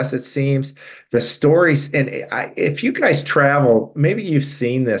access, it seems. The stories, and if you guys travel, maybe you've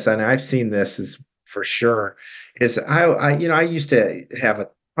seen this, and I've seen this is for sure, is I used to have a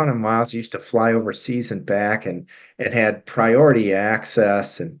ton of miles. I used to fly overseas and back and had priority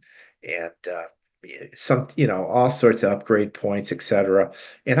access and some, all sorts of upgrade points, etc.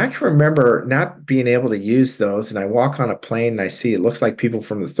 And I can remember not being able to use those. And I walk on a plane and I see it looks like people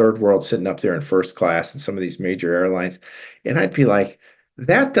from the third world sitting up there in first class in some of these major airlines. And I'd be like,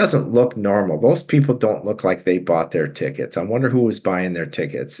 that doesn't look normal. Those people don't look like they bought their tickets. I wonder who was buying their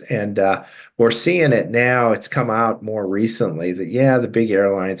tickets. And we're seeing it now. It's come out more recently that, yeah, the big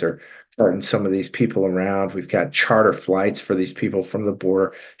airlines are starting some of these people around. We've got charter flights for these people from the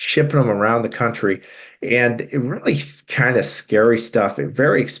border, shipping them around the country. And it really kind of scary stuff.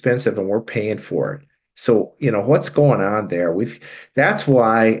 Very expensive, and we're paying for it. So, what's going on there? That's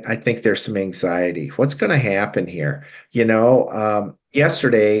why I think there's some anxiety. What's going to happen here?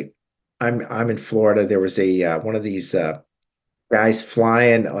 Yesterday, I'm in Florida. There was a one of these guys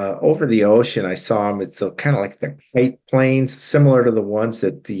flying over the ocean. I saw him. It's kind of like the freight planes, similar to the ones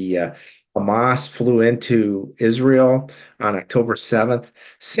that the Hamas flew into Israel on October 7th.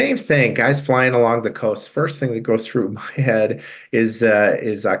 Same thing, guys flying along the coast. First thing that goes through my head is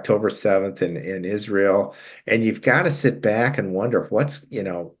October 7th in Israel. And you've got to sit back and wonder what's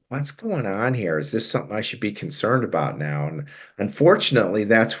going on here? Is this something I should be concerned about now? And unfortunately,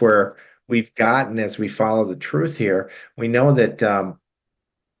 that's where we've gotten as we follow the truth here. We know that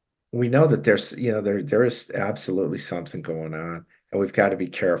there's there is absolutely something going on, and we've got to be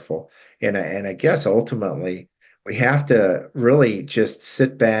careful. And I guess ultimately we have to really just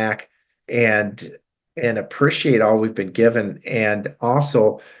sit back and appreciate all we've been given, and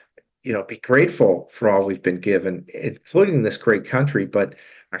also be grateful for all we've been given, including this great country. But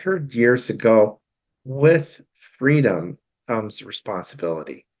I heard years ago, with freedom comes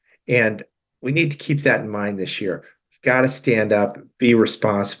responsibility. And we need to keep that in mind this year. We've got to stand up, be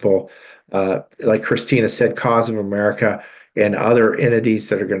responsible. Like Christina said, Cause of America and other entities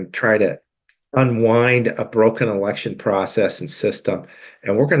that are going to try to unwind a broken election process and system.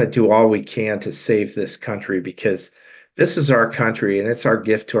 And we're going to do all we can to save this country, because this is our country and it's our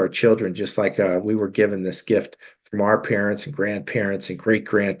gift to our children, just like we were given this gift from our parents and grandparents and great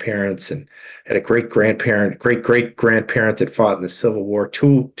grandparents, and had a great grandparent, great great grandparent that fought in the Civil War,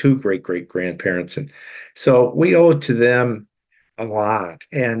 two great great grandparents. And so we owe it to them A lot.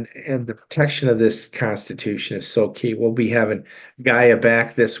 And the protection of this Constitution is so key. We'll be having Gaia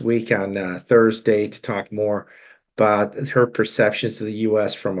back this week on Thursday to talk more about her perceptions of the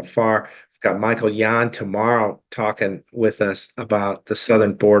U.S. from afar. We've got Michael Yan tomorrow talking with us about the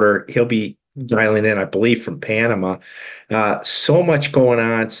southern border. He'll be dialing in, I believe, from Panama. So much going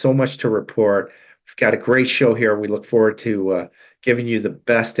on, so much to report. We've got a great show here. We look forward to giving you the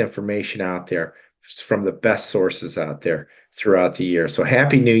best information out there from the best sources out there throughout the year. So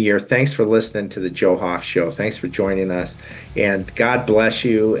happy New Year. Thanks for listening to the Joe Hoft Show. Thanks for joining us. And God bless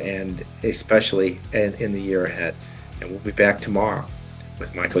you, and especially in the year ahead. And we'll be back tomorrow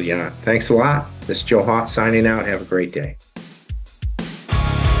with Michael Yan. Thanks a lot. This is Joe Hoft signing out. Have a great day.